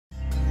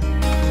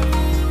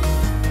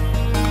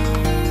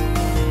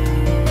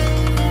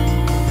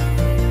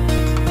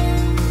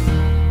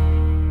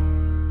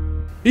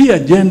Hii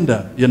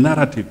agenda ya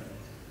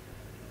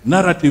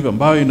narrative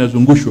ambayo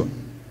inazungushwa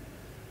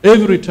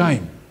every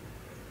time,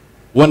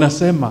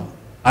 wanasema,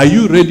 are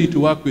you ready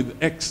to work with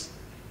X?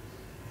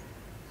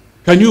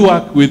 Can you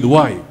work with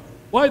Y?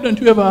 Why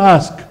don't you ever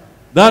ask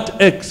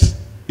that X,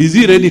 is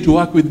he ready to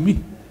work with me?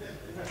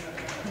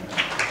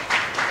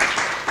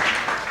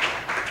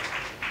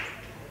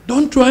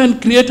 Don't try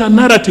and create a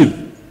narrative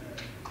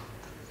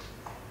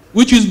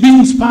which is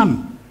being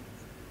spun.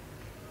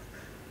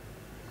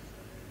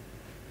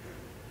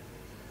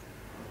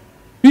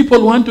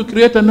 People want to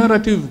create a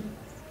narrative,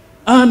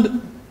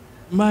 and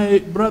my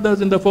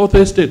brothers in the Fourth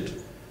Estate,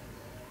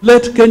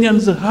 let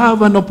Kenyans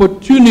have an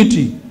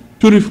opportunity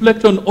to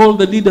reflect on all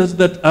the leaders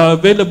that are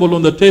available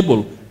on the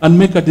table and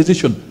make a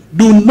decision.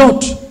 Do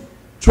not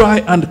try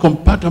and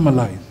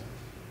compartmentalize.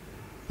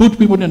 Put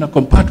people in a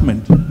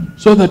compartment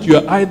so that you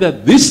are either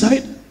this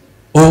side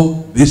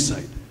or this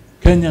side.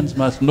 Kenyans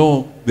must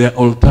know their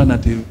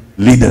alternative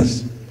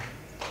leaders.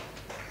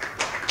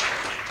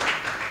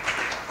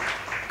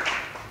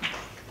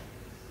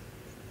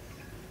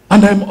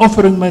 And I'm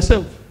offering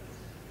myself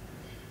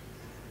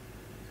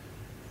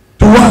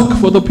to work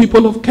for the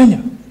people of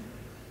Kenya.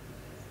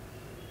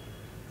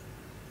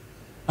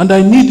 And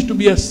I need to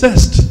be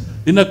assessed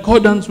in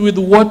accordance with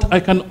what I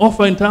can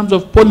offer in terms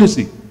of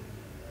policy,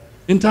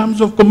 in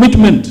terms of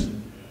commitment.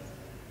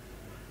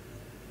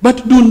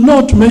 But do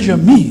not measure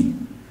me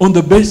on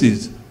the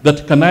basis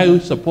that can I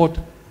support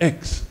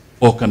X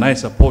or can I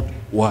support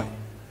Y?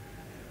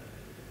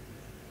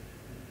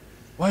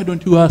 Why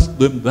don't you ask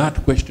them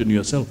that question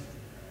yourself?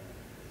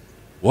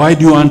 Why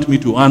do you want me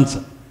to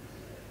answer?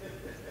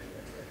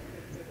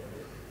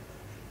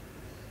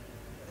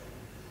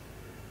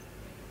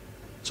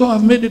 So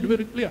I've made it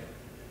very clear.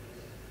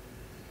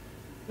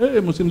 Hey,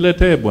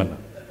 Msiniletee bwana.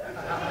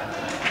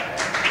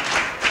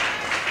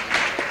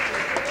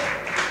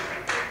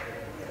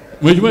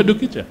 Mheshimiwa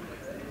Dukicha.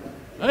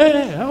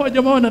 Hawa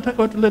jamaa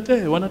wanataka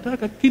watuletee,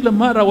 wanataka kila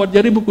mara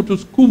wajaribu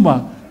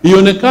kutusukuma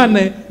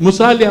ionekane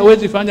Musalia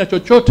hawezi fanya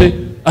chochote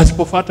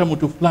asipofuata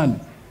mtu fulani.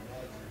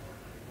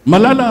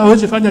 Malala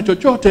hawezi fanya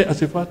chochote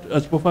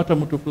asipofuata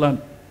mtu fulani.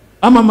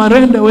 Ama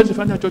Marende hawezi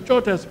fanya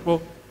chochote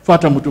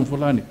asipofuata mtu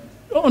fulani.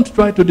 Don't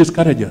try to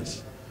discourage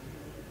us.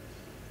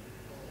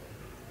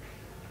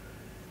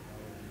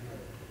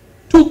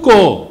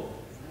 Tuko